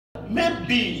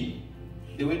maybe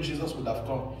the way Jesus would have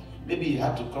come, maybe he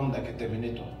had to come like a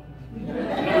Terminator. You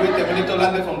know the way Terminator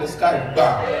landed from the sky,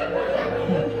 bam.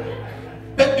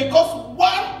 But because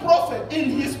one prophet in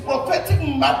his prophetic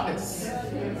madness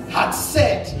had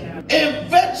said, a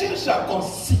virgin shall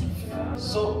conceive.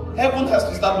 So heaven has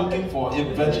to start looking for a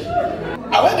virgin.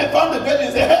 And when they found the virgin,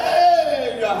 they said,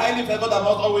 hey, you are highly favored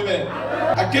among all women.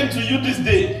 I came to you this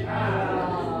day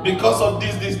because of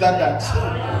this, that.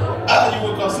 You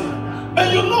will conceive.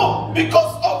 But you know,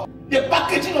 because of the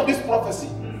packaging of this prophecy,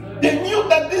 they knew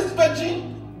that this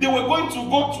virgin they were going to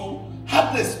go to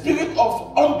had the spirit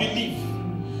of unbelief.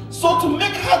 So to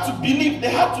make her to believe, they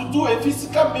had to do a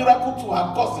physical miracle to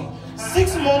her cousin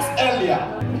 6 months earlier.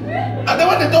 And then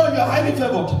when they told you are highly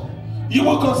favored, you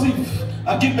will conceive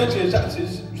and give birth to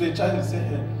a child and say,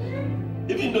 hey,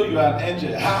 even though you are an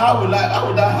angel, how would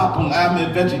that happen? I am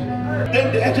a virgin.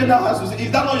 Then the angel now has to say,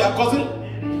 is that not your cousin?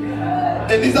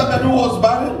 Elizabeth, who was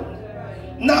barren?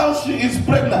 Now she is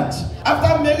pregnant.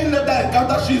 After Mary left that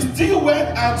encounter, she still went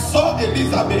and saw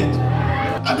Elizabeth.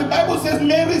 And the Bible says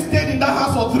Mary stayed in that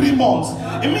house for 3 months.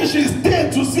 It means she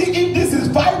stayed to see if this is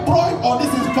fibroid or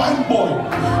this is fine boy.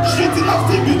 She did not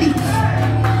still believe.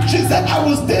 She said, I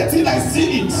will stay till I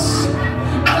see it.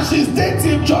 And she stayed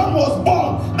till John was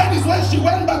born. That is when she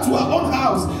went back to her own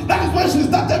house. That is when she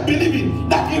started believing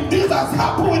that if this has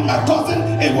happened with my cousin,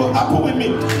 it will happen with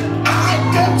me. I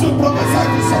came to prophesy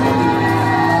to somebody.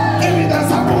 If it has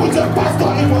happened with your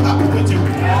pastor, it will happen with you.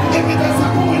 If it has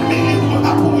happened with me, it will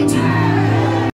happen with you.